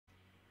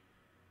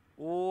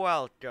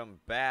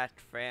Welcome back,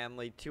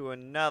 family, to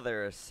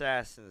another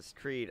Assassin's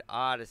Creed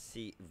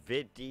Odyssey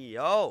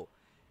video.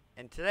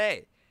 And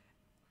today,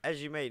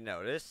 as you may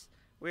notice,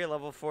 we are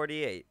level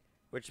 48,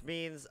 which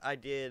means I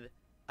did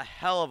a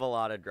hell of a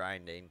lot of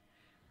grinding.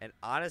 And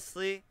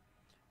honestly,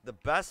 the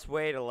best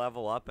way to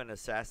level up in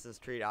Assassin's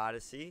Creed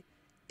Odyssey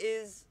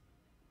is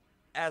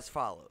as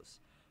follows.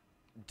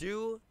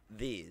 Do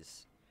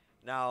these.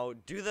 Now,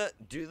 do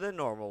the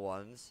normal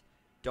ones.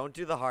 Don't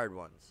do the hard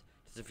ones.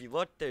 Because if you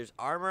look, there's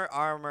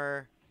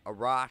armor, a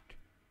rock,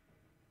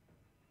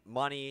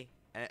 money,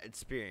 and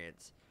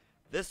experience.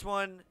 This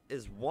one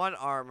is one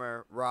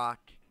armor, rock,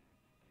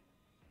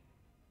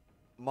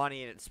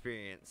 money, and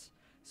experience.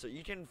 So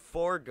you can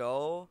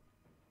forego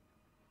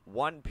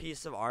one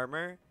piece of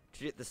armor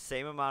to get the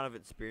same amount of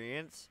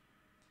experience.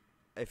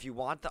 If you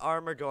want the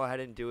armor, go ahead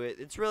and do it.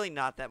 It's really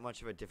not that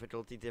much of a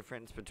difficulty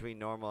difference between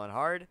normal and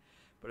hard.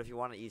 But if you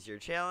want an easier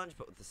challenge,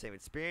 but with the same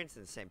experience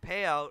and the same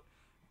payout,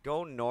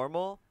 go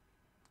normal,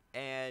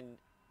 and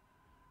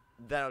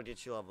that'll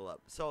get you level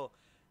up. So,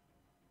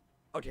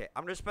 okay,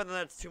 I'm going to spend the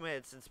next 2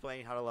 minutes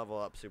explaining how to level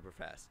up super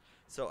fast.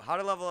 So, how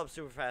to level up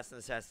super fast in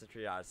Assassin's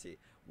Creed Odyssey.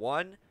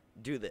 1,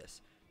 do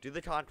this. Do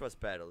the conquest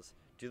battles.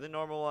 Do the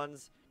normal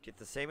ones. Get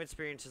the same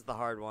experience as the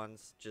hard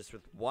ones, just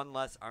with one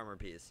less armor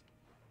piece.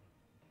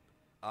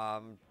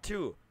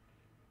 2,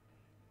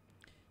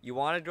 you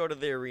want to go to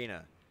the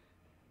arena.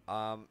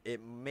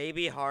 It may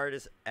be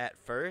hard at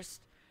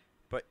first,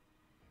 but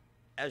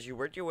as you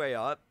work your way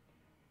up,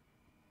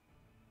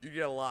 you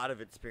get a lot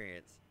of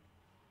experience.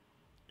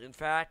 In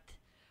fact,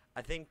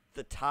 I think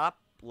the top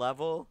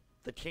level,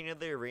 the king of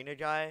the arena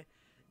guy,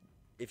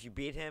 if you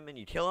beat him and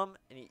you kill him,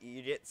 and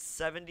you get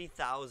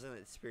 70,000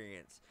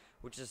 experience,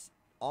 which is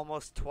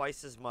almost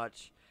twice as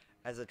much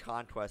as a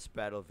conquest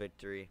battle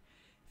victory.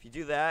 If you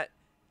do that,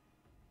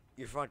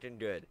 you're fucking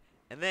good.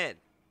 And then,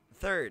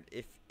 third,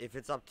 if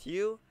it's up to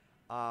you,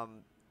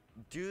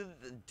 do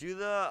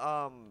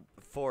the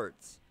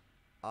forts.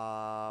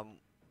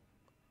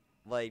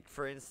 Like,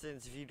 for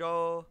instance, if you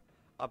go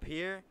up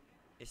here,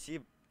 you see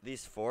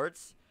these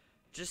forts,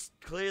 just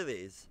clear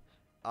these.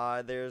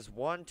 There's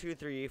 1, 2,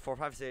 3, 4,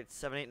 5, 6,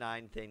 7, 8,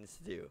 9 things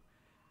to do.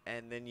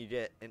 And then you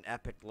get an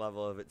epic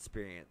level of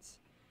experience.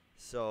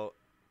 So,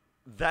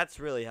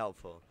 that's really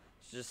helpful.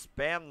 So just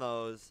spam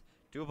those,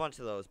 do a bunch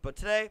of those. But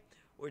today,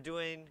 we're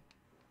doing,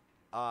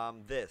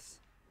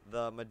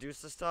 the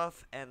Medusa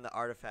stuff and the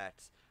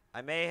artifacts.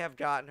 I may have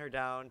gotten her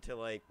down to,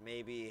 like,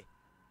 maybe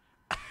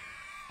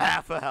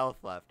half a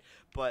health left.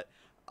 But,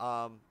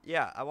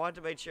 yeah, I wanted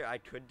to make sure I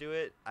could do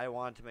it. I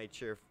wanted to make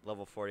sure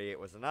level 48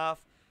 was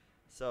enough.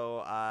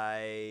 So,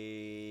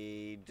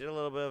 I did a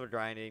little bit of a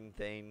grinding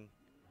thing.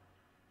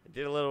 I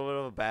did a little bit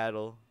of a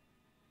battle.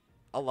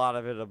 A lot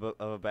of it of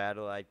a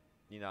battle.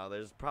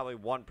 There's probably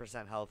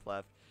 1% health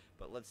left.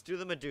 But let's do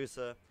the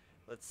Medusa.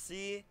 Let's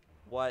see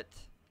what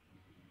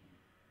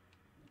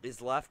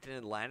is left in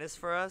Atlantis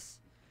for us,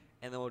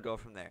 and then we'll go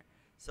from there.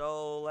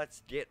 So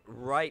let's get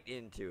right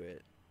into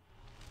it.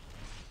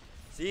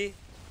 See,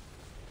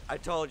 I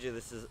told you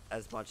this is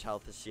as much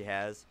health as she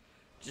has.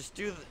 Just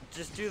do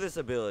this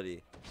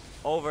ability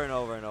over and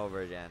over and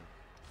over again.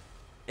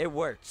 It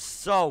works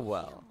so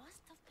well. You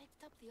must have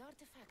picked up the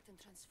artifact and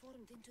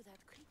transformed into that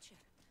creature.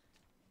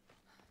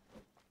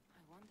 I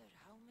wonder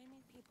how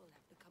many people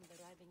have become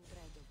the riving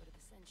bread over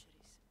the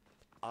centuries.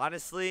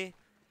 Honestly,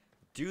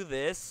 do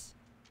this.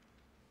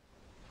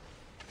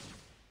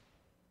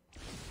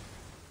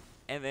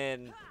 And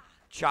then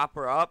chop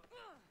her up,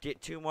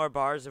 get 2 more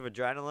bars of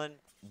adrenaline,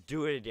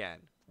 do it again.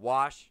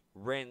 Wash,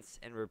 rinse,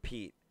 and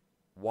repeat.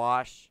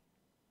 Wash,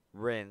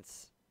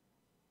 rinse,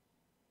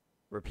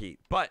 repeat.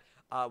 But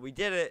we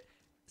did it,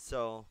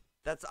 so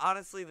that's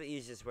honestly the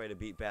easiest way to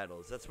beat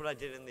battles. That's what I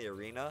did in the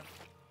arena.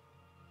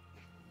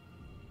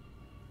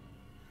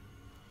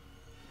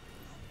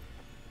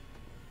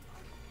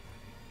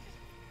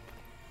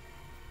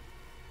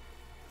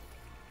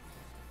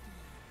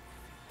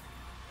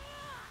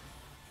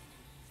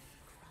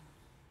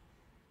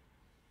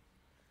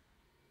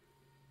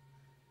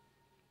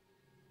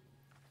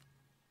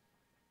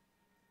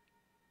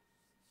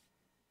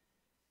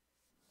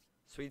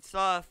 Sweet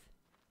stuff.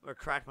 I'm gonna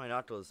crack my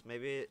knuckles.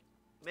 Maybe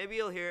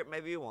you'll hear it,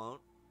 maybe you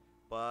won't.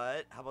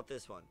 But how about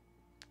this one?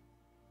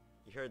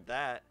 You heard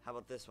that. How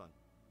about this one?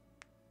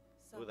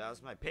 Ooh, that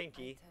was my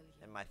pinky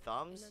and my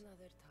thumbs.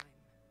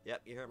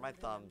 Yep, you heard my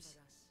thumbs.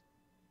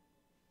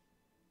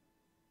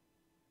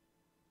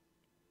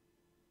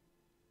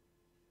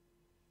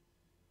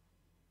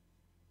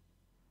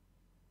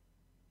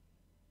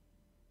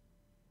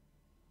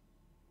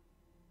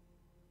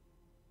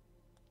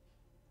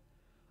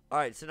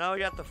 Alright, so now we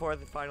got the 4th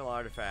and final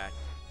artifact.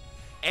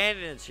 And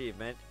an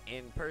achievement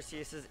in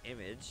Perseus's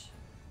image.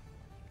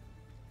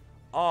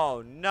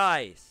 Oh,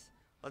 nice!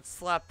 Let's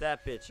slap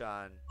that bitch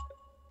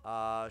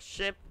on.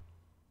 Ship.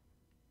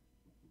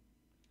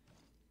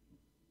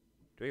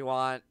 Do we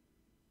want...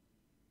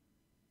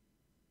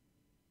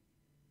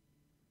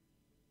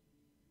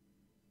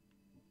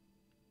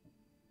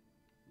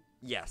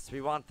 Yes,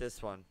 we want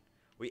this one.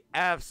 We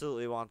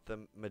absolutely want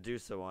the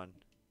Medusa one.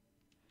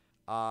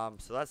 So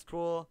that's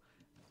cool.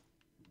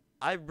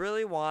 I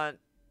really want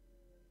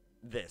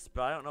this,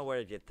 but I don't know where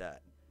to get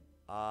that.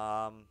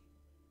 And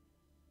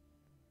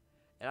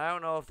I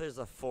don't know if there's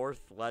a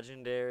 4th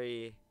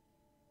legendary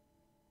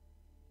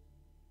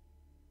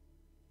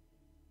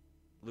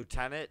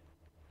lieutenant.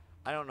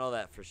 I don't know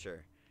that for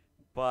sure.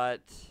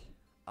 But,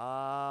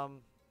 let's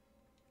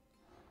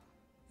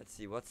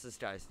see, what's this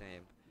guy's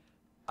name?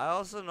 I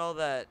also know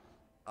that,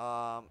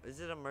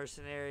 is it a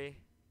mercenary?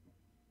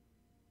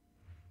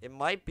 It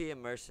might be a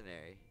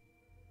mercenary.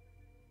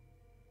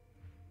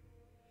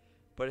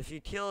 But if you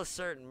kill a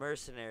certain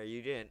mercenary,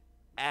 you get an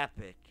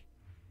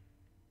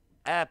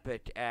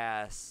epic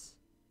ass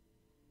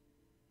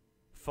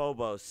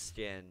Phobos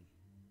skin.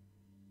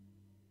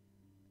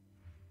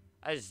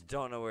 I just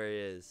don't know where he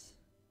is.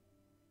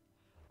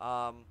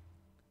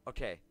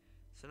 Okay.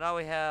 So now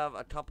we have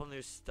a couple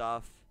new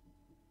stuff.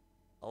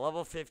 A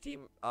level 50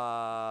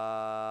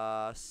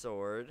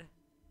 sword.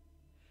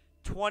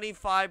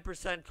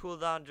 25%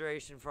 cooldown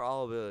duration for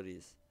all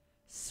abilities.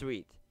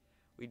 Sweet.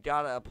 We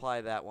gotta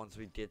apply that once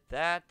we get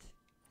that.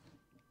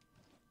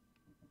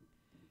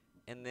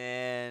 And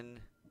then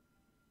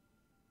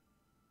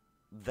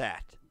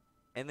that.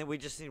 And then we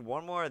just need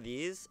one more of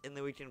these, and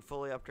then we can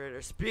fully upgrade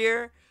our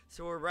spear.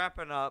 So we're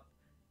wrapping up,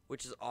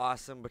 which is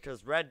awesome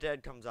because Red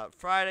Dead comes out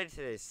Friday.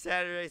 Today's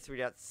Saturday, so we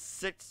got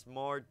 6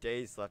 more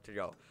days left to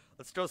go.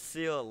 Let's go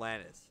seal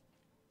Atlantis.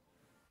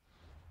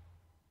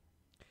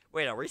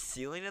 Wait, are we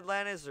sealing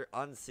Atlantis or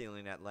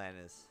unsealing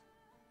Atlantis?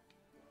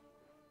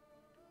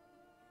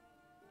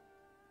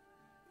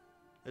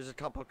 There's a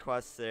couple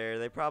quests there.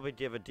 They probably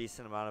give a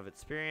decent amount of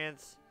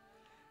experience.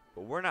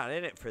 But we're not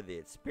in it for the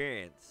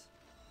experience.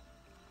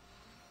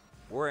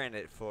 We're in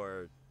it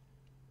for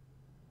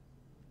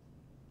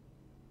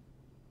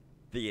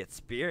the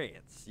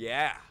experience.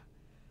 Yeah.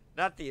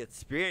 Not the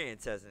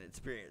experience as in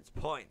experience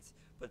points,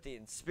 but the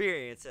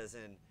experience as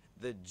in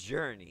the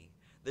journey.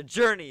 The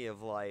journey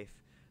of life.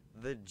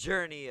 The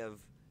journey of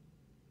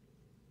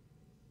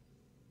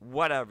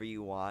whatever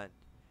you want.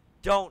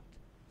 Don't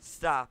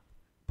stop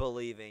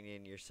believing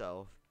in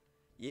yourself.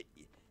 You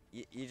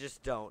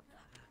just don't.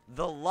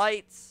 The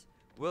lights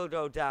will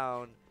go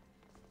down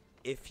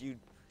if you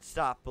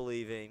stop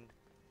believing.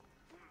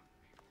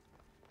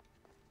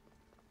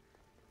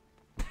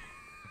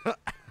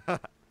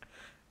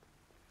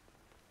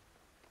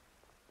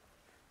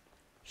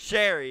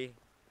 Sherry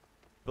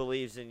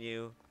believes in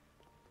you.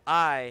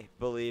 I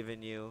believe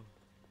in you.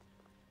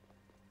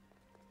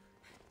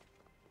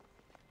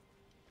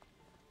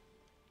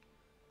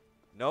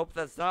 Nope,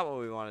 that's not what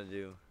we want to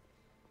do.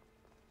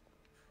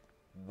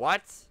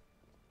 What?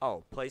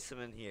 Oh, place them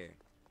in here.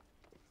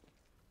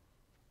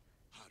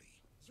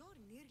 You're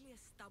nearly as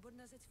stubborn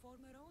as its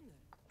former owner.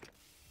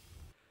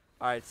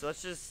 Alright, so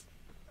let's just...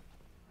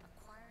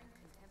 Acquiring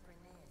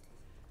contemporaneity.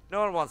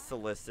 No one wants to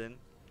listen.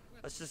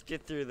 Let's just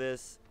get through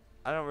this.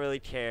 I don't really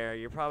care.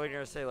 You're probably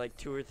going to say like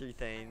 2 or 3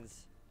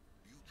 things.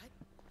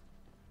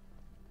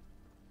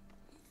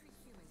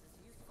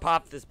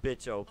 Pop this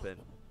bitch open.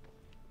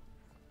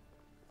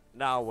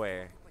 Now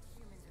where? What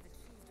humans have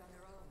achieved on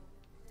their own.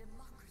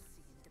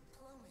 Democracy and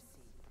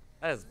diplomacy.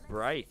 That is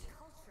bright.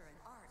 Culture and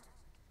art.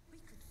 We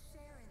could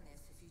share in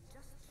this if you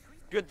just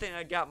treat Good thing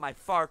I got my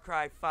Far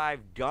Cry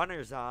 5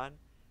 gunners on.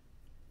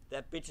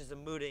 That bitch is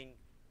emitting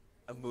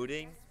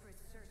desperate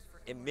search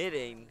for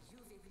emitting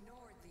you've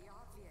ignored the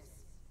obvious.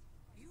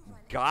 You run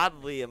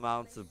godly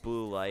amounts of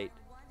blue light.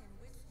 one in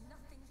which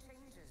nothing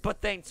changes. But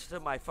thanks to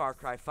my Far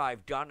Cry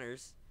 5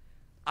 gunners,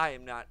 I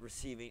am not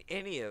receiving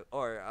any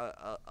or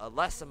a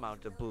less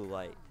amount of blue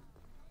light.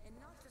 And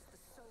not just the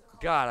so-called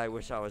God, I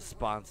wish I was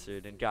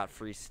sponsored and got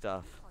free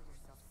stuff. call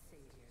yourself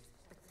saviors,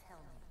 but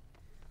tell me,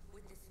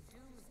 would this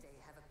doomsday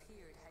have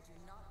appeared had you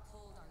not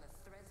pulled on the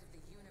threads of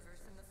the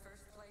universe in the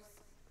first place?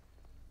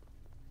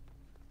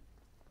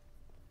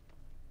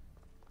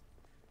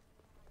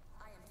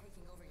 I am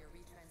taking over your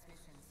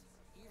retransmissions.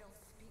 You don't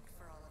speak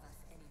for all of us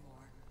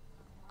anymore.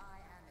 I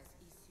am as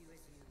issue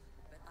as you,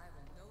 but I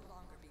will no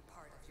longer be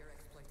part of your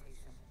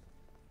exploitation.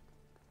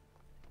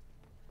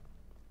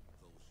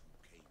 Those who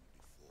came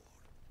before,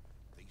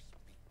 they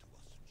speak to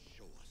us and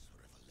show us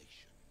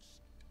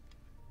revelations.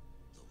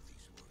 Though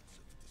these words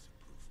of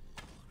disapproval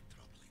are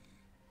troubling.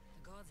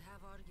 The gods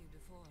have argued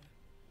before.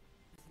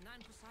 Athena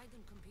and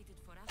Poseidon competed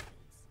for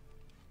Athens.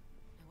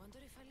 I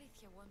wonder if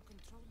Aletheia won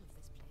control of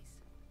this place.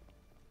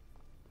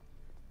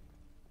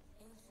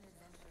 Ancient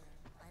adventurer,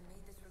 I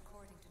made this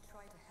recording to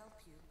try to help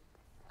you.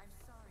 I'm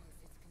sorry if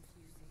it's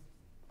confusing.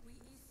 We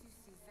issue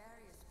see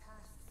various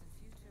pasts and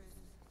futures,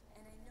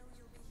 and I know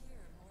you'll be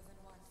here more than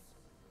once.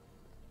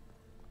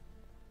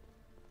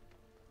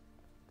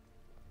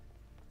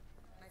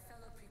 My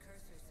fellow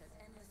precursors set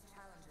endless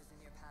challenges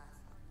in your path.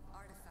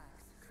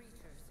 Artifacts,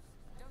 creatures.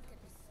 Don't get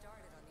me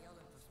started on the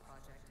Olympus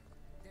project.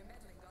 Their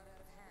meddling got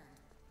out of hand.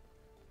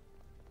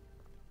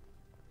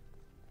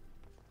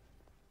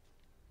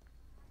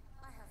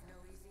 I have no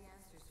easy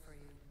answers for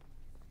you.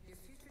 Your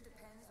future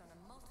depends on a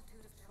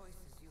multitude of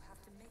choices you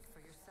have to make for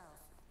yourself.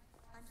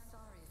 I'm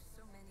sorry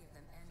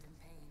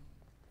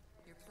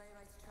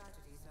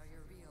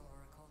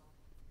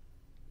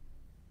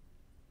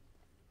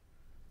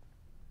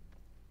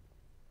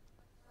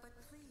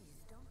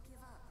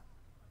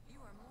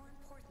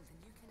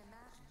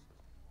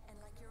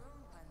your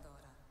own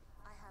Pandora,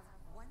 I have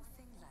one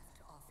thing left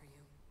to offer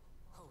you.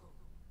 Hope.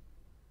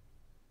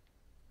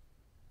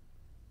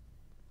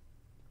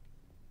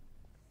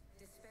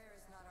 Despair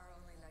is not our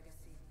only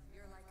legacy.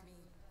 You're like me,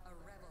 a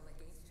rebel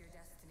against your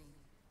destiny.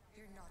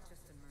 You're not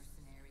just a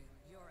mercenary,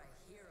 you're a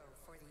hero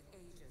for the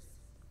ages.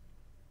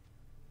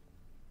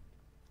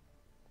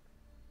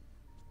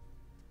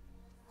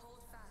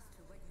 Hold fast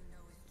to what you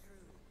know is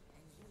true,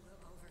 and you will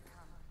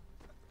overcome.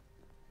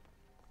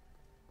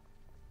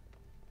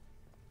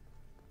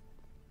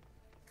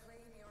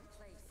 Claim your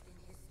place in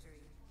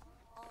history.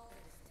 All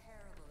that is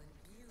terrible and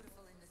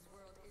beautiful in this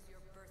world is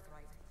your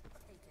birthright.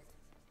 Take it.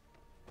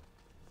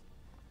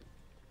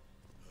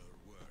 Her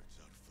words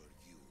are for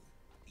you,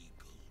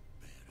 eagle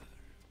bearer.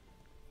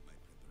 My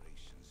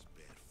preparations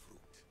bear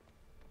fruit.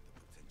 The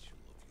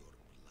potential of your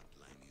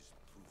bloodline is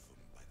proven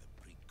by the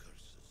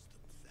precursors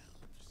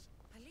themselves.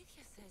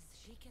 Alexios says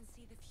she can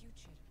see the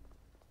future.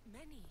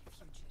 Many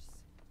futures.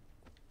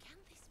 Can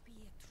this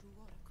be a true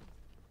oracle?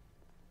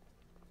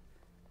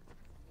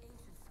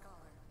 Ancient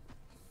scholar,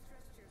 you've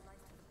stretched your life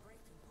to the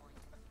breaking point.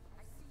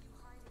 I see you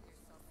hiding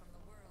yourself from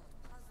the world,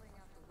 puzzling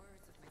out the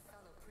words of my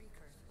fellow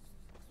precursors.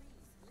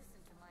 Please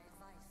listen to my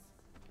advice.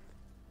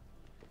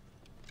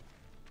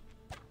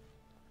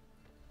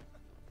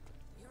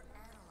 You're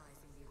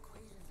analyzing the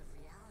equations of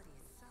reality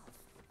itself.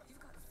 You've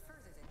gotten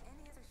further than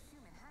any other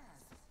human has.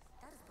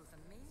 That is both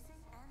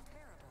amazing and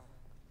terrible.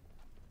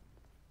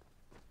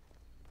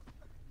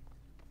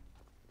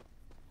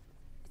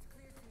 It's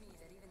clear to me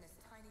that even this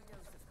tiny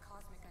dose of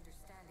cosmic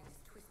understanding has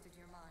twisted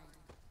your mind.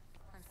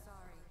 I'm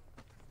sorry.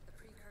 The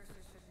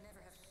precursors should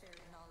never have shared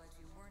knowledge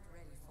you weren't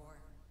ready for.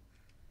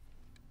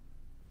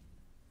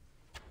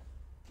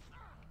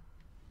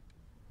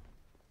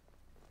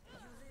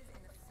 You live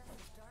in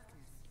obsessive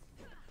darkness.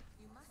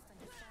 You must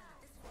understand that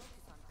this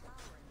focus on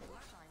power and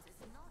bloodlines is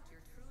not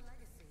your true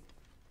legacy.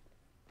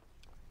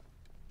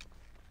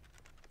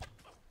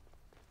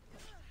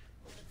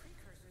 The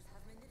precursors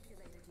have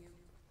manipulated you.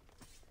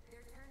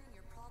 They're turning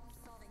your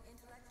problem-solving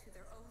intellect to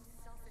their own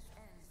selfish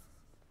ends.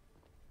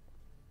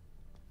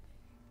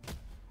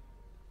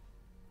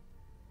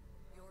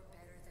 You're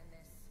better than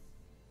this.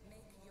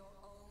 Make your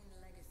own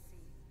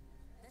legacy.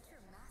 Let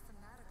your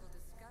mathematical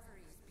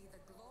discoveries be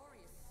the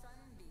glorious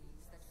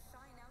sunbeams that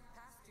shine out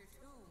past your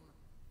tomb.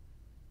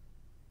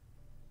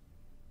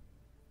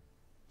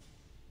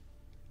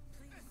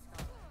 Please,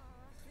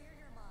 scholar, clear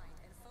your mind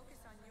and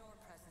focus on your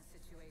present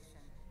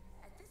situation.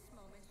 At this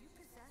moment, you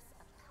possess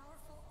a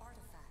powerful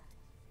artifact.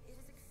 It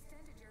has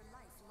extended your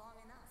life long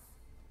enough.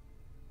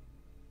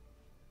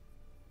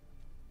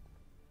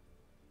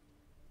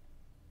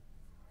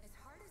 As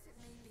hard as it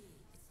may be,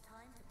 it's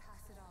time to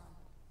pass it on.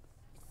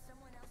 It's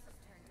someone else's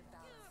turn to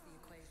balance the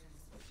equations.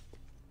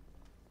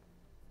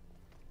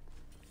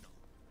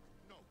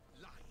 No,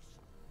 lies.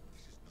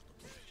 This is not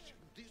obsession.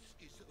 This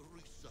is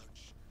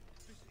research.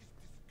 This is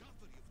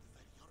discovery of the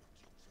very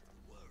origins of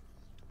the world.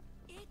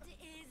 It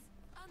is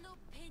an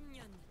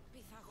opinion,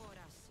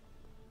 Pythagoras.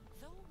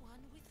 Though one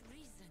with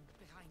reason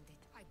behind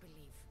it, I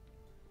believe.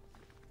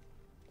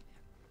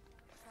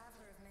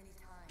 Traveler of many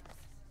times,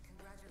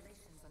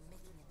 congratulations on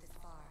making it this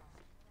far.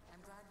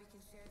 I'm glad we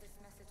can share this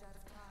message out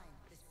of time,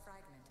 this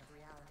fragment of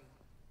reality.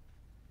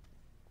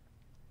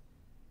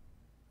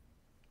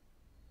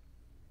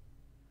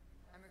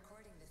 I'm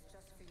recording this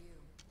just for you,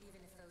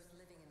 even if those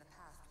living in the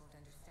past won't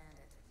understand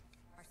it.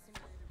 Our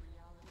simulated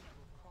reality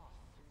will cross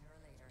sooner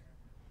or later.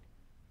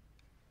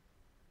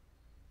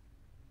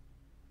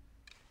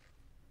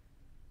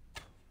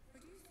 Or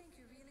do you think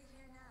you're really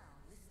here now,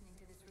 listening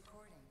to this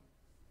recording?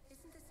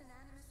 Isn't this an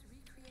animus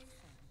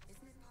recreation?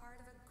 Isn't it part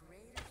of a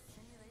greater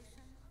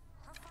simulation?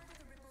 How far do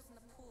the ripples in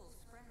the pool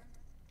spread?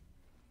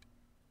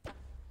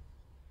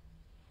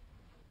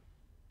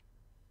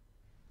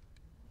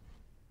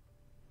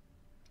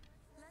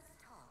 Let's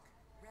talk,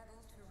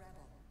 rebel to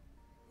rebel.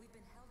 We've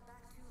been held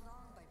back too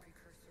long by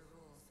precursor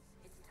rules.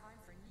 It's time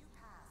for new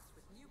paths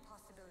with new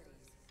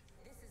possibilities.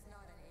 This is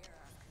not an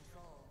era of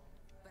control,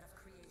 but of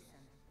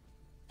creation.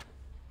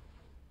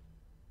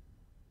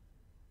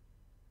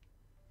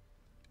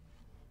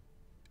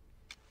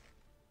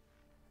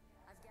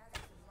 I've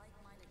gathered some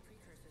like-minded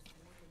precursors to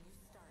make a new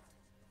start.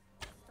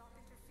 We'll stop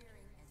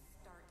interfering and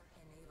start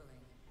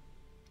enabling.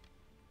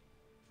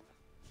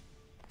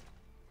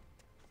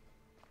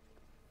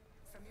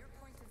 From your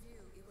point of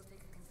view, it will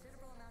take a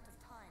considerable amount of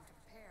time to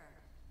prepare.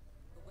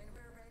 But when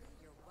we're ready,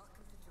 you're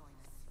welcome to join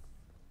us.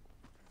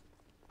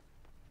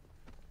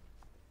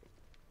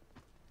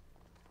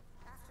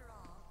 After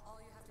all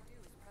you have to do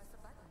is press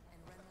a button and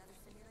run another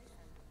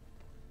simulation.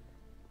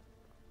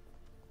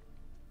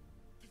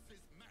 This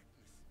is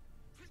madness.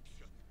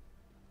 Fiction.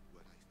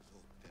 Where I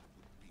thought there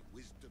would be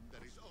wisdom,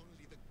 there is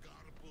only the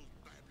garbled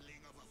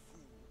babbling of a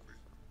fool.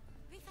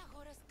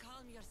 Pythagoras,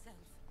 calm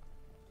yourself.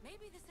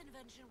 Maybe this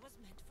invention was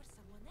meant for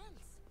someone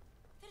else.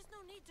 There's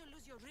no need to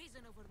lose your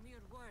reason over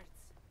mere words.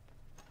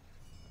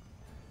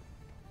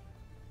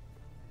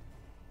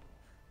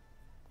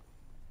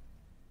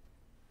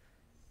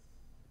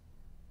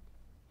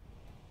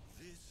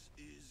 This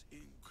is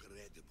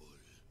incredible.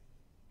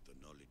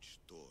 knowledge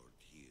stored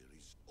here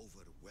is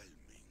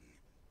overwhelming.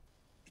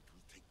 It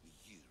will take me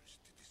years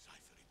to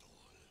decipher it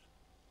all.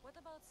 What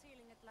about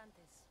sealing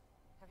Atlantis?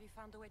 Have you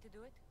found a way to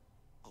do it?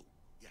 Oh,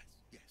 yes,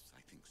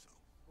 I think so.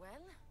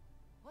 Well,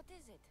 what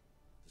is it?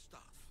 The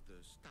staff. The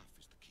staff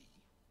is the key.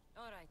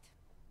 Alright,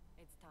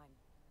 it's time.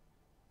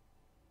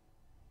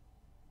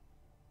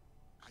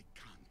 I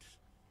can't.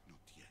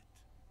 Not yet.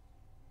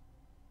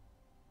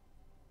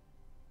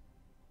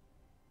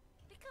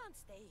 We can't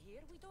stay here.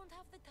 We don't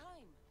have the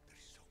time. There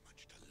is so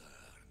much to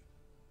learn.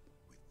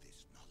 With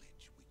this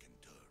knowledge, we can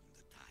turn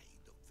the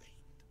tide of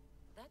fate.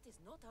 That is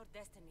not our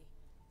destiny.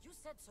 You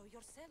said so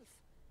yourself.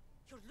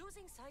 You're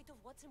losing sight of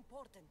what's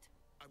important.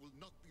 I will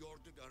not be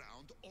ordered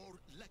around or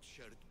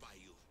lectured by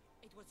you.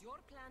 It was your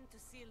plan to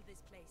seal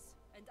this place,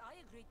 and I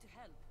agreed to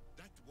help.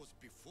 That was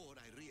before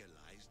I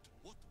realized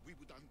what we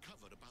would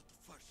uncover about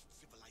the first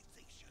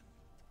civilization.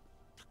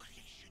 The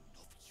creation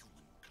of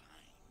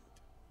humankind.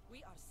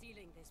 We are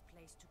sealing this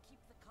place to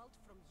keep the cult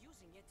from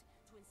using it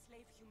to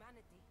enslave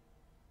humanity.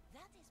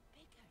 That is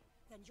bigger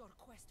than your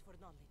quest for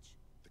knowledge.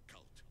 The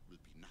cult will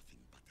be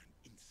nothing but an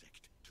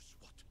insect to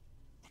swat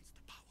once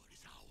the power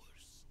is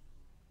ours.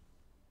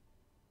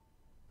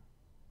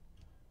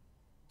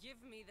 Give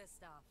me the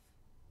staff.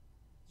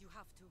 You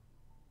have to,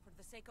 for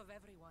the sake of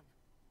everyone.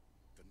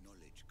 The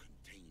knowledge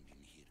contained in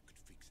here could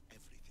fix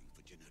everything for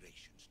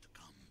generations to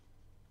come.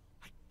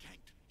 I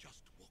can't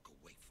just walk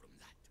away from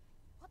that.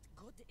 What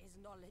good is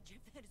knowledge if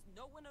there's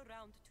no one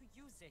around to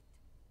use it?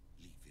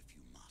 Leave if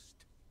you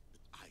must, but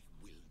I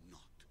will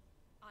not.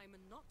 I'm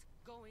not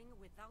going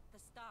without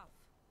the staff.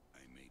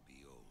 I may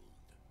be old,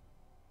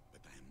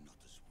 but I am not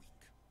as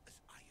weak as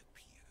I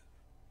appear.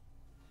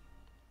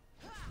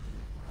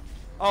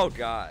 Oh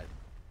god.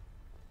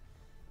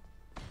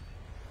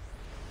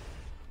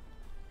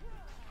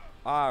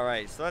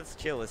 Alright, so let's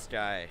kill this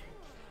guy.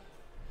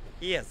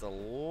 He has a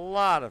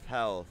lot of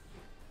health.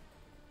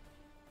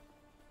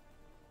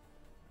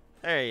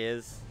 There he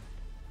is.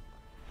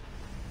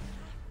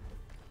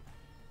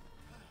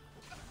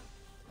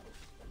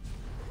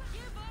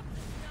 Give up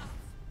the staff!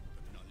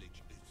 The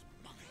knowledge is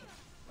mine.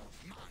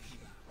 Mine!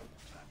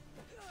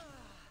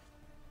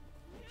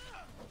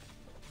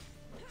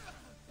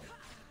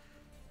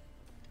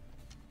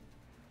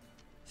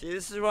 See,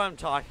 this is what I'm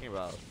talking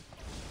about.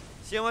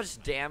 See how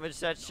much damage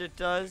that shit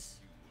does?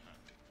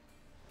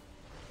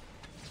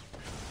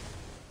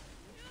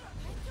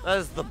 That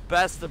is the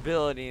best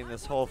ability in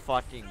this whole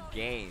fucking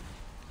game.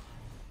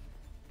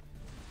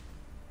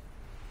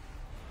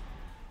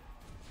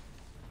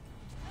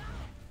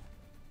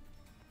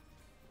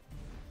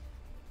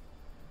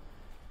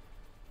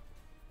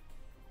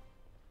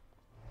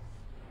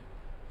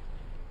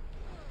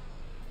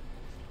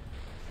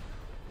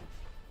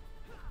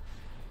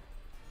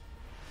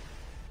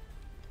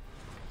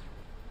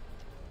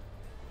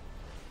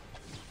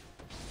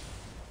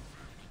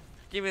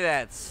 Give me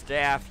that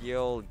staff, you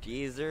old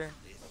geezer.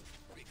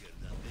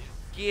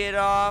 Get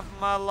off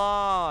my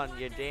lawn,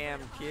 you damn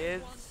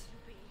kids.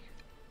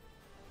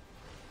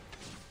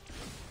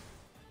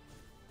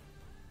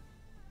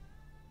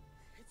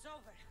 It's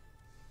over.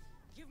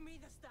 Give me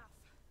the staff.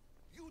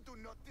 You do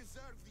not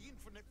deserve the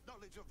infinite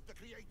knowledge of the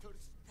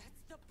creators.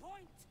 That's the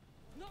point.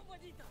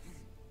 Nobody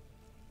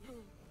does.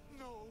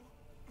 No.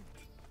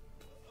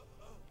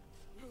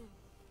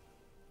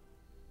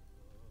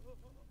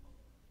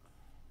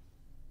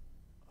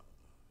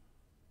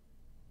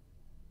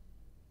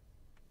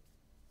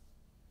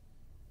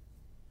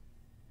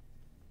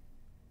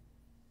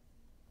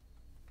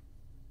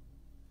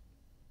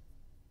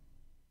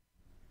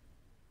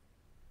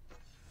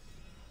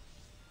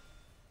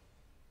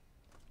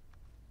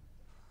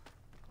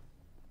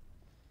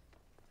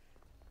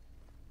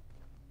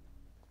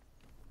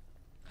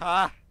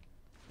 Ha!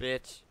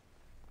 Bitch.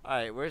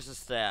 Alright, where's the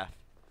staff?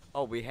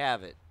 Oh, we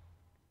have it.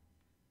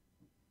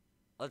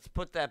 Let's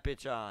put that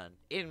bitch on.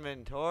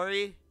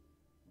 Inventory.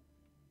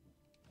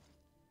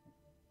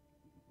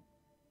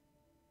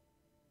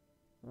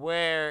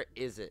 Where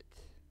is it?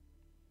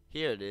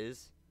 Here it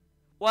is.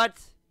 What?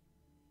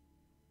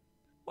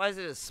 Why is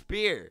it a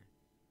spear?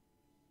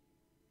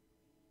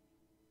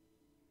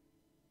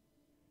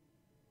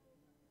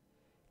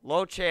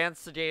 Low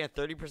chance to gain a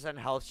 30%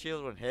 health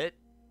shield when hit.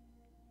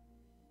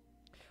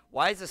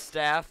 Why is a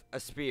staff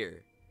a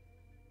spear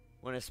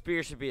when a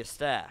spear should be a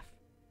staff?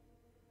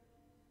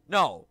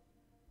 No.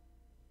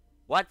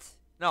 What?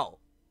 No.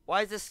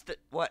 Why is this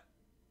what?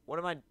 What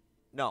am I?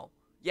 No.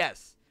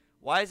 Yes.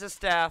 Why is a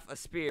staff a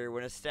spear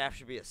when a staff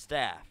should be a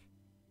staff?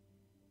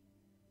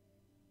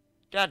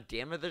 God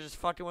damn it, they're just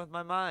fucking with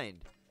my mind.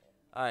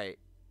 Alright.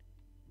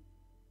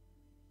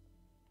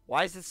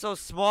 Why is it so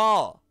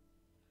small?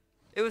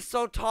 It was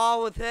so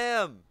tall with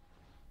him.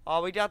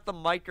 Oh, we got the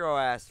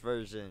micro-ass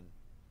version.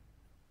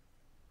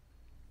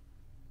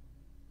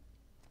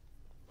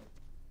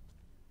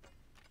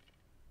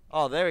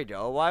 Oh, there we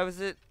go. Why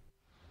was it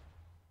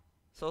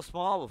so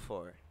small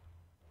before?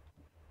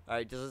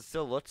 Alright, does it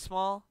still look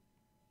small?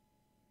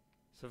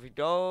 So if we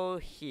go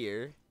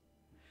here,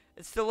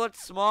 it still looks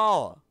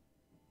small.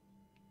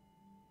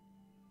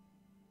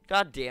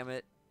 God damn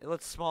it. It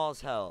looks small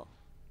as hell.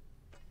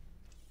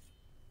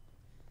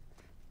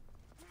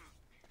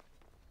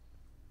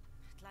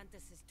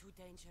 Atlantis is too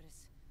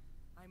dangerous.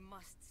 I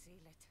must seal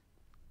it.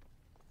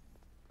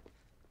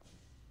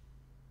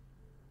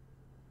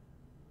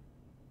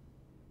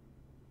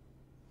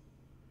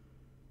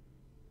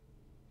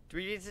 Do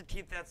we need to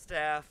keep that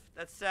staff?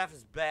 That staff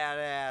is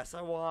badass.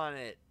 I want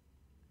it.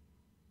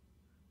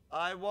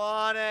 I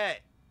want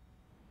it.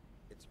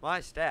 It's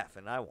my staff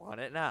and I want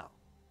it now.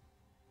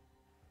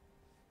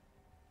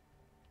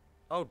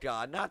 Oh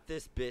god, not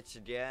this bitch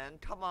again.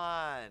 Come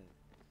on.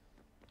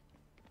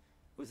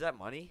 Was that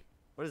money?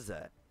 What is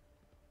that?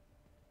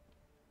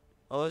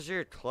 Oh, those are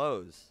your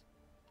clothes.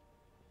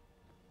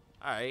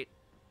 Alright.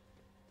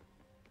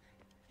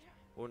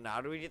 Well,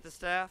 now do we get the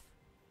staff?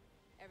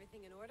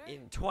 Everything in order?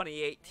 In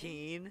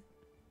 2018.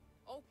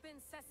 Open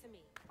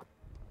sesame.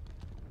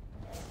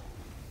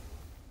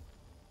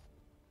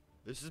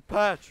 This is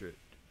Patrick.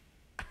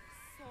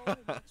 So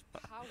much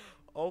power.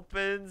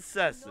 Open The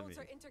sesame. nodes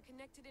are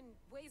interconnected in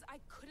ways I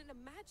couldn't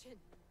imagine.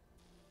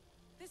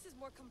 This is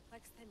more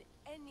complex than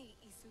any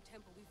Isu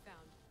temple we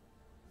found.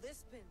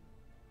 Lisbon,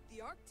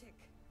 the Arctic.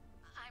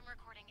 I'm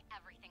recording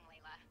everything,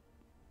 Layla.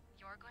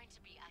 You're going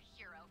to be a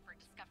hero for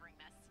discovering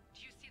this.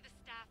 Do you see the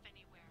staff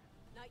anywhere?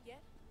 Not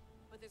yet,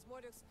 but there's more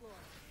to explore.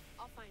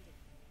 I'll find it.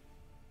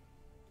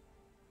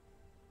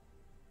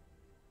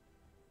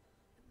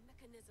 The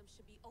mechanism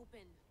should be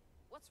open.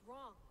 What's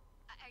wrong?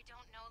 I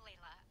don't know,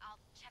 Layla. I'll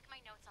check my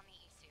notes on the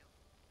Isu.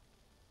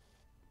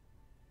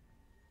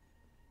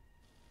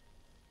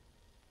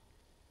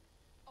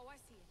 Oh, I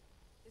see it.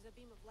 There's a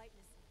beam of light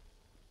missing.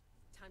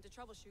 Time to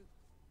troubleshoot.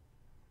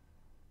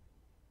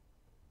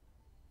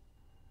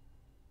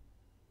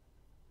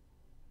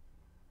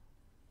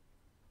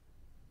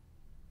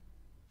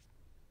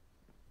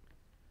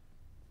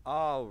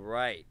 All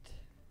right.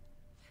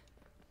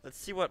 Let's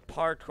see what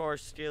parkour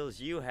skills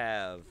you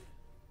have.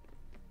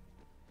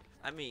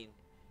 I mean,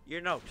 you're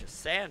no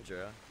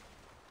Kassandra,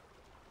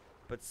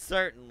 but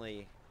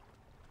certainly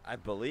I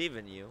believe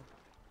in you.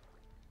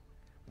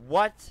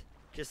 What?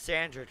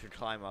 Kassandra could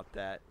climb up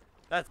that?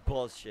 That's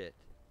bullshit.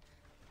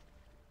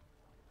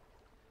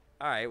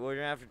 Alright, we're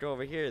gonna have to go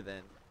over here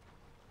then.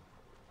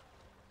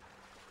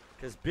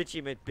 Because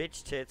bitchy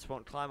McBitch tits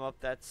won't climb up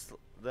that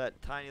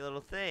tiny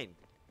little thing.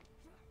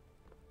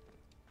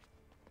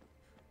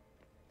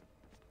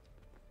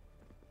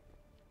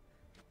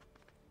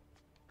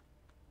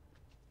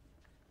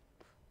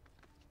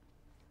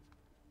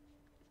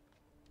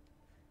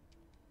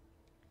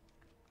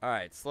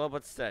 Alright, slow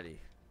but steady.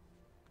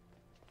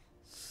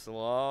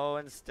 Slow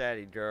and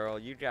steady, girl.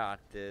 You got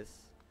this.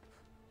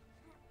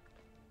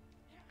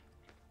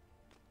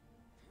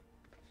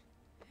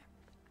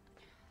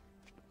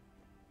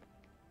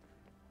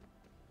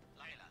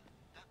 Layla,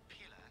 that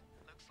pillar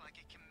looks like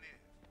it can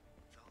move.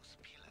 Those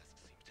pillars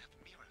seem to have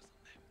mirrors on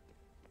them.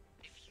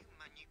 If you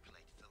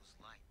manipulate those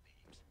light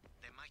beams,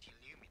 they might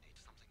illuminate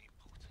something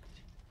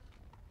important.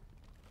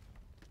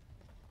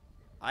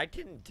 I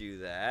can do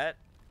that.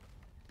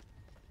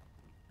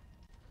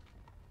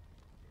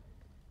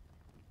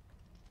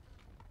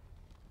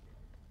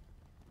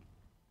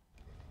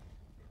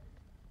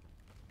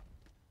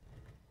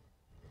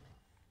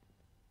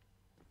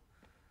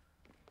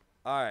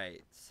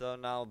 Alright, so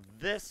now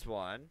this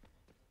one.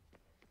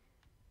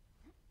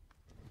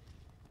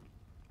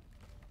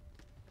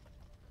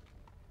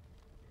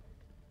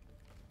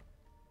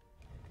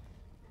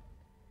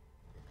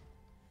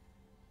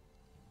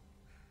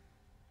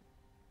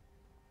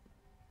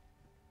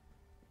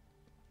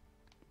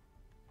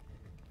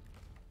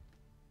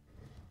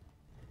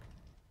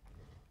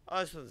 Oh,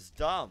 this one's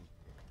dumb.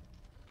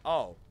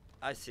 Oh,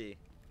 I see.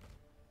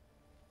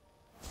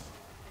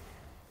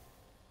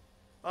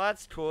 Oh,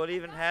 that's cool. It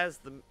even has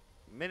the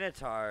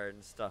Minotaur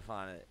and stuff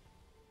on it.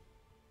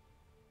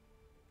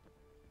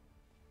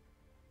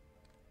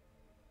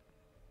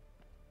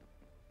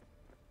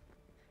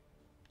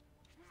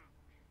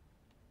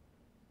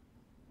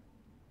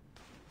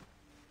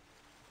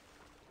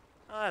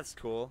 Oh, that's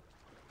cool.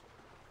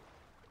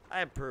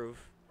 I approve.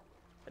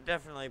 I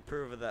definitely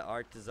approve of the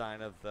art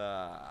design of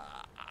the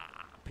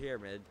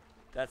pyramid.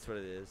 That's what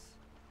it is.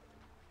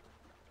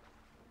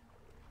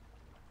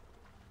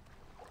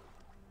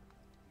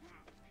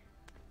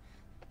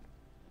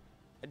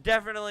 I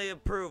definitely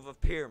approve of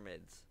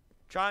pyramids.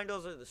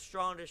 Triangles are the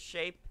strongest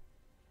shape,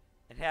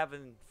 and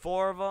having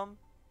 4 of them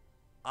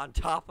on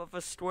top of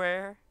a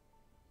square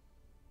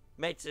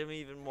makes them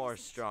even more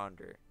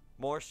stronger.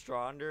 More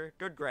stronger?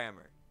 Good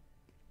grammar.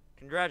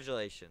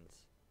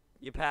 Congratulations.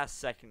 You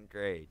passed 2nd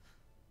grade.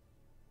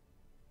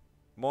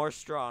 More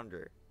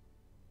stronger.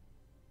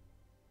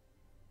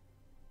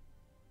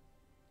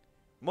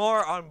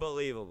 More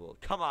unbelievable.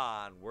 Come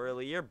on,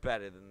 Whirly, you're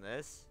better than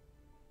this.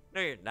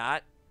 No, you're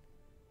not.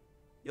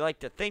 You like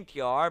to think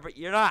you are, but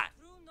you're not.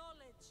 True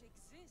knowledge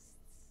exists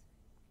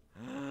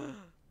in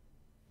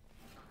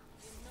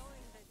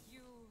knowing that you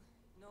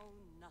know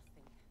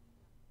nothing.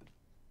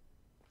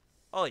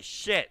 Holy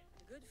shit.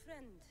 A good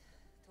friend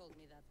told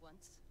me that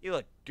once. You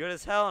look good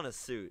as hell in a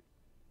suit.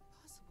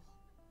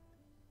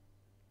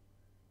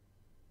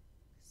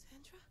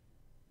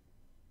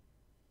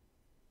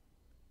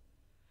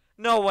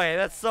 No way,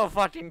 that's so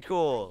fucking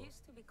cool. I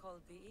used to be called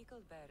the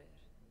Eagle Bearer,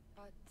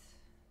 but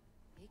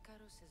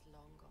Icarus is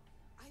long gone.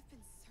 I've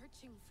been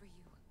searching for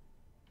you.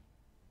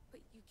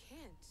 But you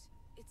can't.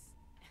 It's...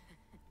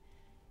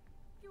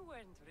 You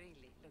weren't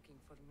really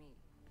looking for me,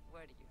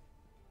 were you?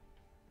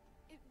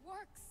 It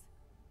works!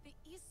 The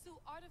Isu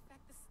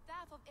artifact, the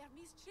staff of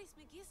Hermes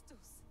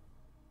Trismegistus.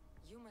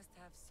 You must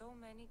have so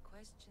many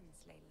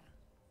questions, Layla.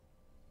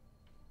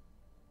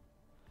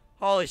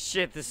 Holy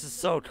shit, this is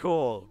so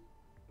cool.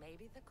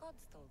 Maybe the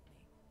gods told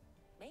me.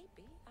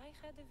 Maybe I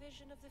had a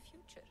vision of the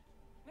future.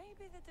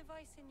 Maybe the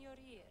device in your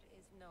ear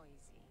is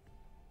noisy.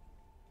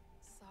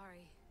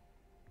 Sorry.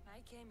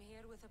 I came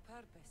here with a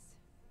purpose.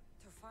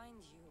 To find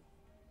you.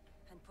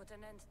 And put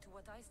an end to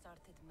what I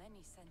started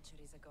many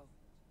centuries ago.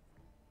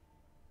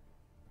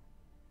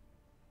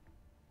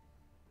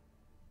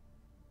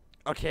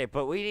 Okay,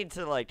 but we need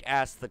to, like,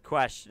 ask the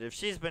question. If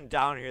she's been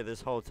down here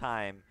this whole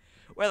time,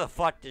 where the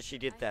fuck did she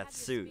get I that have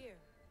your suit? spear.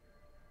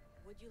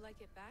 Would you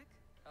like it back?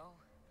 Oh.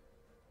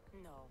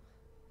 No.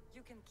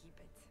 You can keep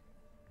it.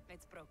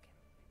 It's broken.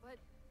 But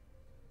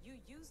you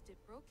used it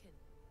broken.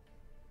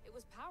 It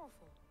was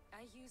powerful.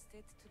 I used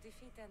it to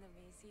defeat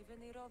enemies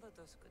even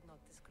Herodotus could not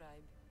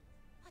describe.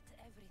 But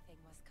everything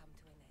must come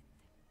to an end.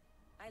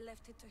 I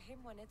left it to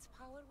him when its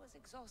power was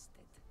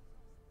exhausted.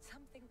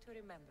 Something to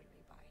remember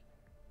me by.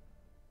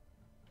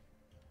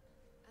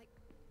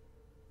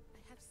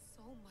 I have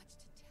so much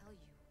to tell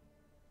you.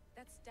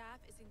 That staff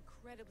is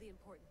incredibly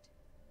important.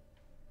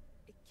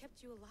 It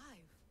kept you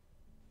alive.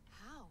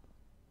 How?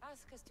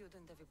 Ask a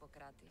student of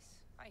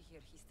Hippocrates. I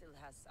hear he still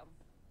has some.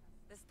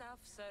 The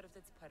staff served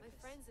its purpose.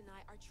 My friends and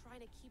I are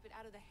trying to keep it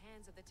out of the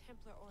hands of the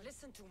Templar Order.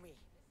 Listen to me.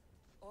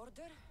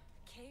 Order,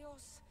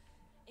 chaos.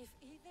 If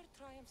either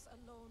triumphs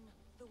alone,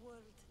 the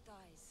world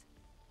dies.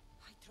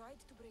 I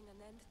tried to bring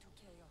an end to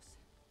chaos,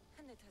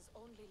 and it has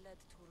only led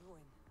to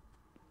ruin.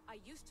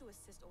 I used to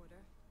assist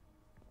Order.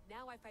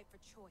 Now I fight for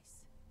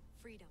choice,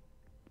 freedom,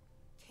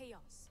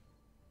 chaos.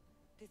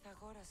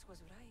 Pythagoras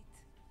was right.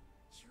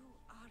 You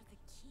are the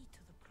key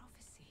to the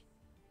prophecy.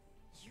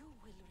 You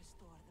will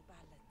restore the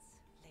balance,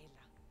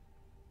 Layla.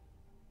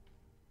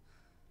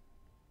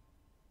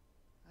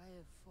 I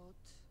have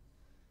fought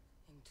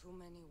in too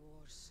many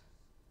wars.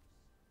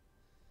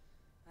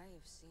 I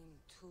have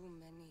seen too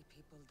many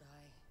people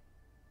die.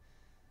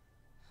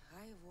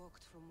 I have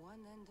walked from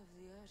one end of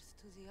the earth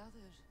to the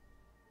other.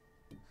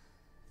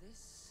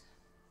 This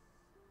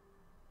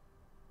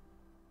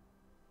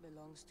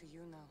belongs to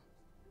you now.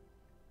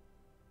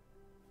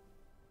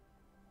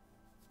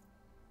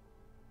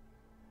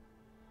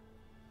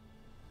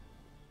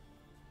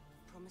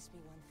 Promise me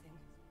one thing.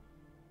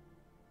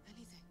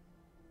 Anything.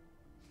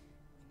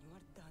 When you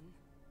are done,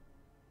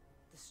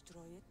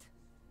 destroy it.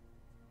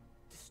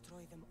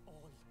 Destroy them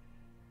all.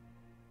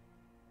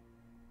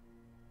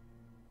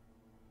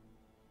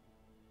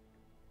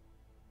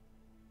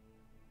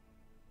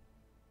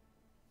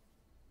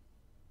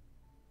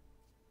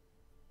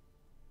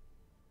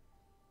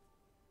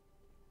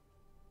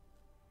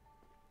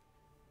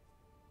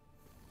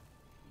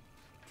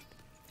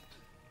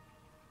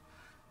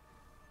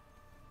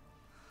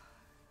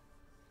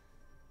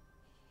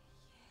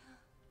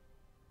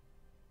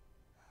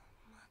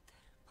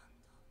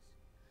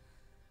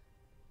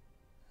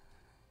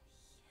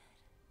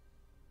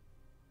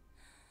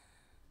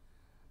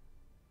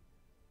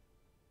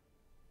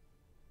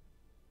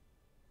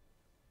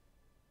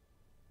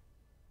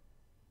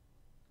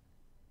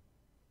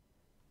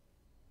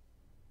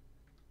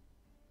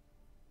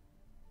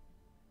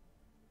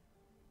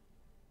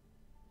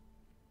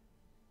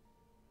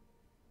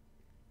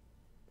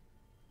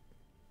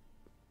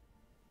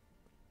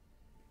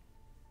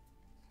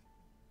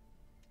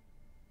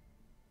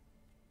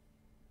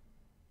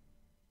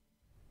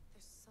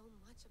 There's so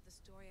much of the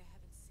story I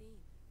haven't seen.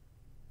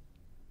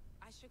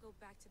 I should go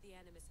back to the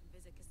Animus and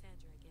visit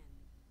Kassandra again.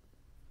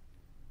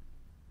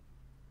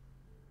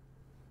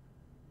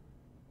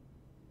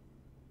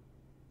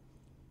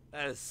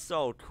 That is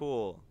so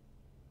cool.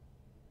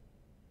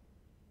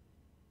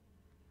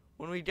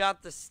 When we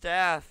got the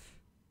staff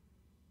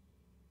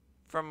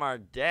from our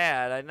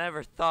dad, I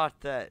never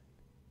thought that.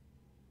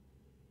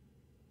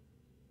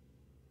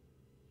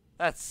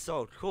 That's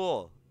so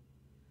cool.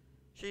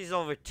 She's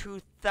over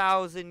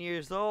 2,000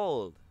 years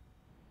old.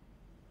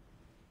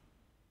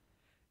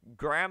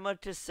 Grandma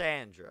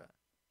Kassandra.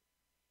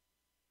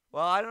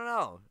 Well, I don't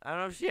know. I don't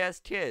know if she has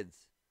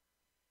kids.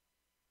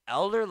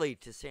 Elderly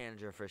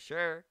Kassandra for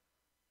sure.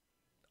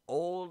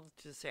 Old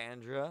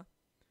Kassandra.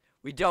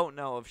 We don't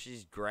know if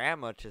she's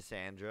Grandma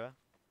Kassandra,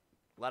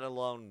 let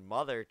alone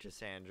Mother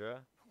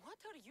Kassandra.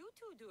 What are you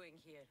two doing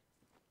here?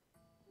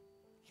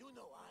 You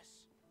know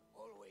us.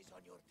 Always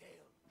on your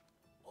tail.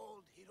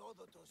 Old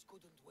Herodotus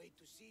couldn't wait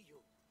to see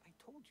you. I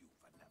told you,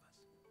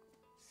 Varnavas.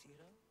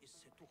 Sira is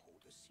said to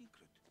hold a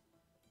secret.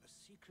 A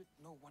secret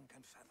no one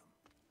can fathom.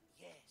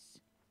 Yes,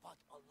 but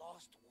a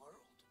lost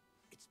world?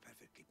 It's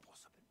perfectly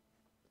possible.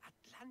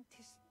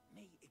 Atlantis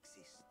may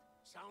exist.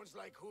 Sounds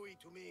like hooey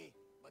to me,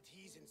 but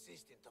he's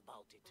insistent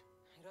about it.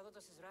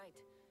 Herodotus is right.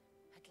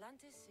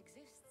 Atlantis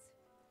exists.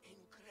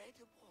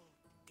 incredible.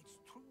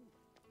 It's true.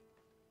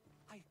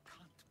 I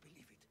can't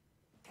believe it.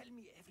 Tell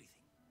me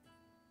everything.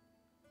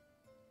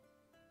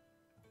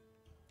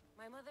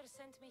 My mother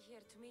sent me here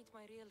to meet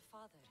my real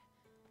father.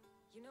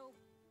 You know,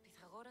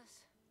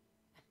 Pythagoras?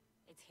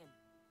 It's him.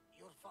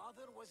 Your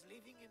father was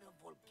living in a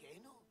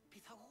volcano?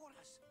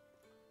 Pythagoras?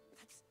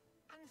 That's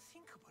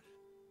unthinkable.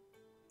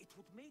 It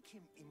would make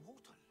him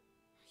immortal.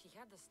 He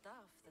had the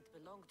staff that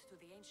belonged to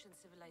the ancient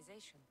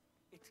civilization.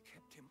 It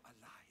kept him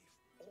alive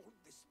all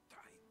this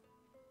time.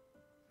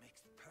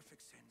 Makes perfect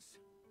sense.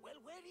 Well,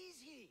 where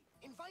is he?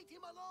 Invite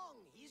him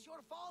along. He's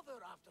your father,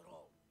 after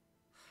all.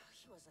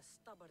 He was a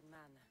stubborn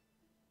man.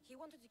 He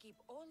wanted to keep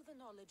all the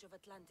knowledge of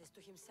Atlantis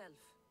to himself.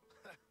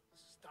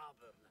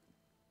 Stubborn.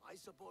 I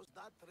suppose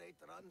that trait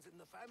runs in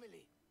the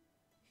family.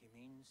 He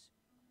means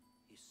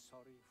he's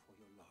sorry for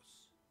your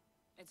loss.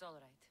 It's all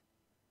right.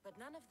 But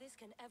none of this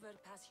can ever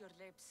pass your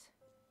lips.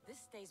 This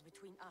stays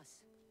between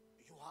us.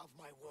 You have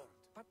my word.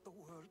 But the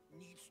world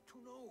needs to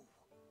know.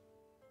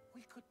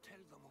 We could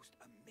tell the most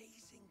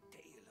amazing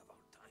tale of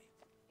our time.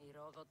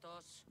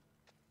 Herodotos.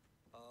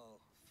 Oh,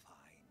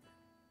 fine.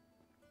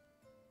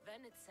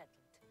 Then it's settled.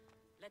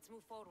 Let's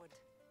move forward.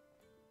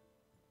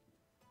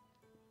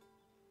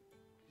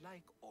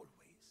 Like always.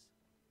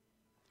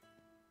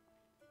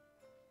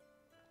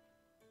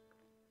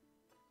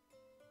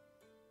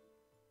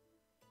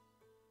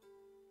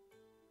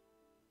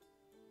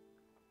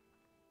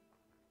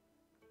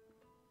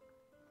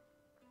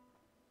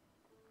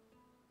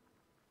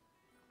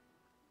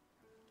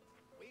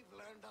 We've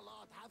learned a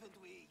lot, haven't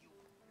we? You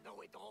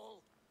know it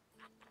all.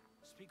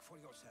 Speak for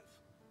yourself.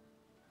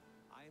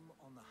 I'm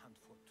on the hunt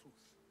for truth.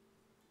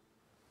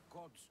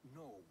 Gods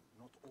know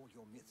not all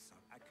your myths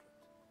are accurate.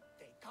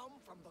 They come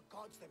from the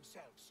gods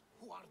themselves,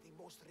 who are the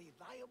most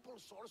reliable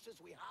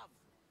sources we have.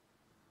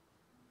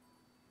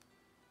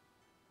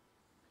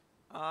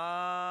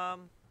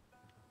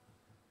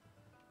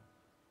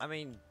 I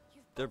mean,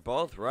 they're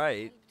both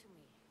right. To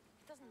me.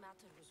 It doesn't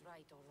matter who's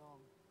right or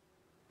wrong.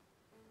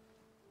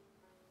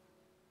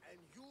 And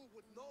you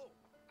would know,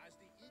 as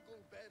the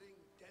eagle-bearing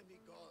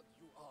demigod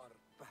you are.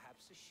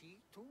 Perhaps she,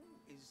 too,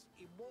 is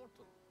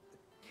immortal.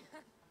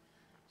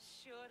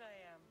 Sure I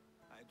am.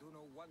 I do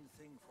know one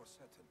thing for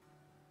certain.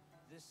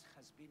 This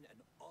has been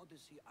an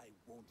odyssey I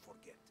won't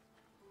forget.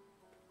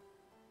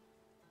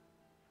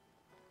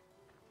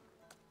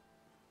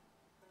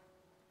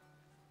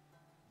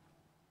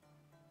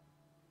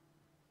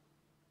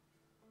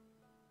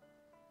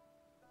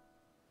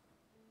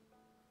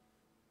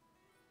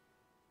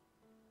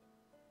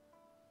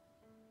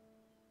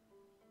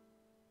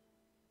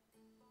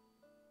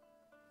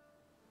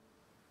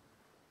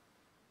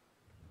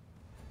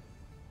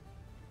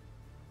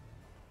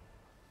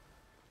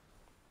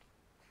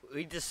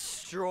 We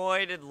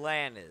destroyed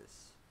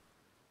Atlantis.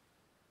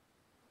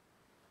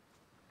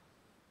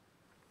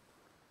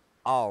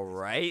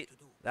 Alright.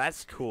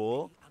 That's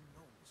cool.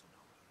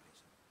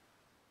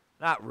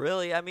 Not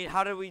really. I mean,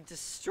 how did we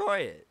destroy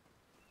it?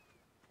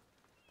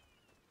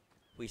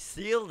 We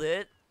sealed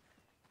it.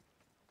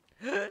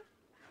 See,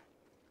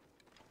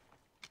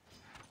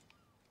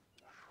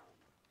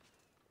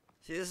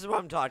 this is what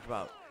I'm talking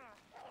about.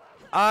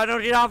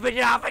 No, get off me,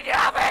 get off me, get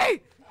off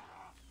me!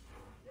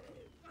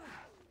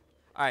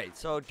 Alright,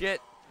 so get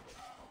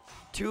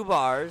 2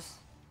 bars.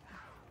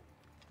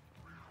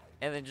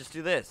 And then just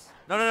do this.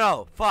 No, no,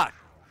 no. Fuck.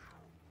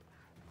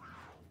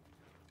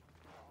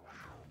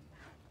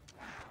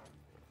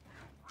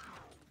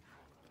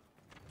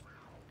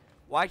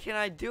 Why can't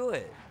I do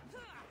it?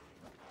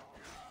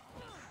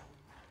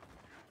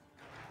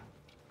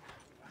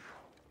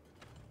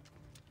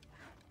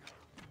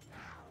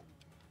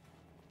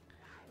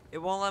 It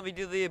won't let me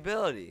do the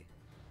ability.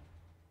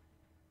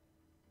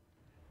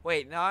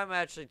 Wait, now I'm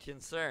actually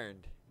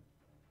concerned.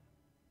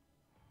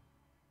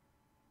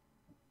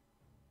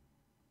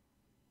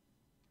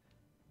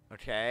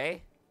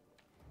 Okay.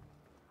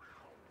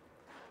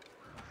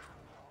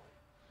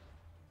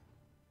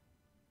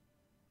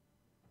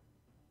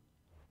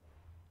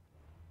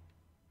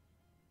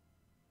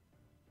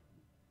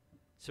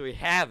 So we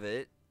have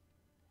it.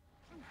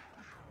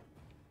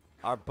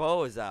 Our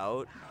bow is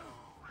out.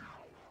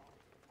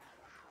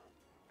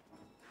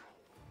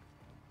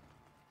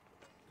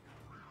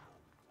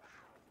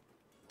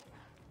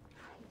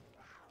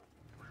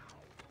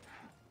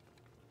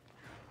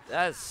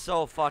 That is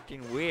so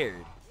fucking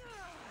weird.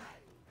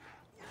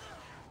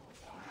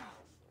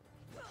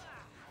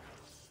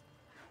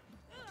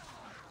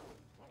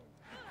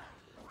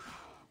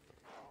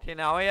 Okay,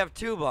 now we have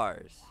 2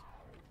 bars.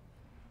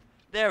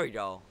 There we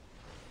go.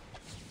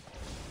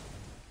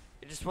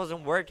 It just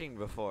wasn't working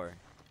before.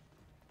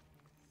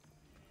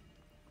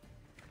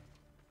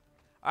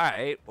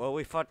 Alright, well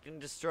we fucking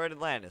destroyed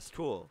Atlantis.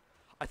 Cool.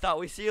 I thought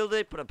we sealed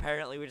it, but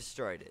apparently we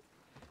destroyed it.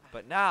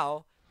 But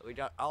now that we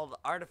got all the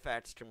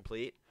artifacts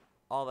complete,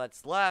 all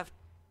that's left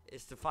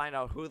is to find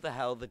out who the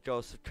hell the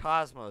Ghost of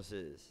Cosmos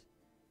is.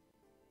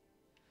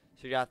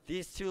 So we got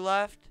these 2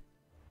 left.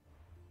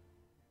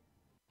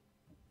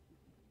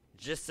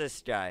 Just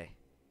this guy.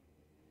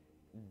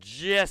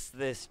 Just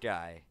this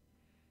guy.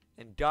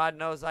 And God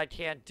knows I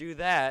can't do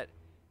that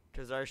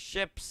because our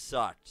ship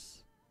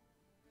sucks.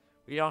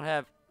 We don't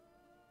have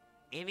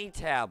any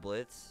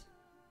tablets.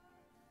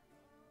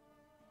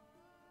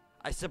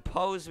 I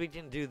suppose we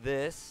can do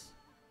this.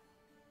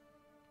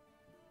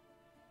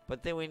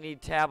 But then we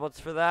need tablets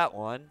for that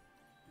one.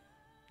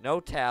 No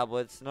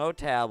tablets, no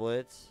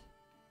tablets.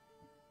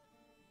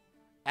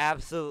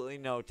 Absolutely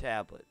no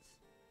tablets.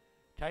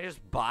 Can I just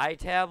buy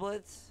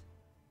tablets?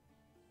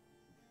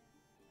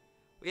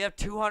 We have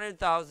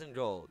 200,000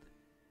 gold.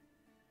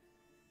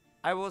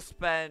 I will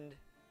spend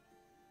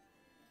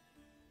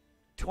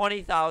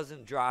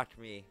 20,000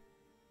 drachmae.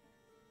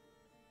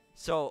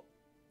 So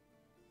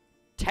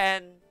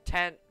 10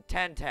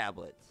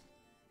 tablets.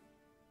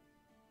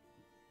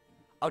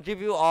 I'll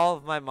give you all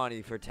of my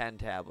money for 10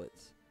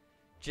 tablets.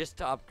 Just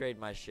to upgrade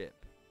my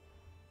ship.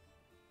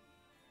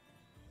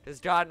 Because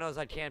God knows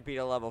I can't beat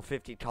a level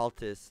 50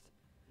 cultist.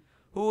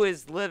 Who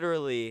is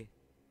literally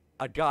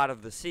a god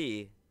of the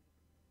sea.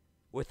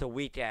 With a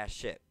weak ass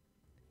ship.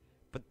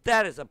 But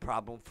that is a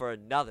problem for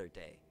another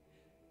day.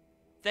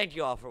 Thank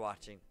you all for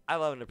watching. I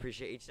love and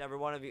appreciate each and every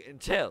one of you.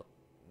 Until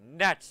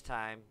next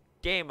time,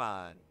 game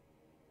on.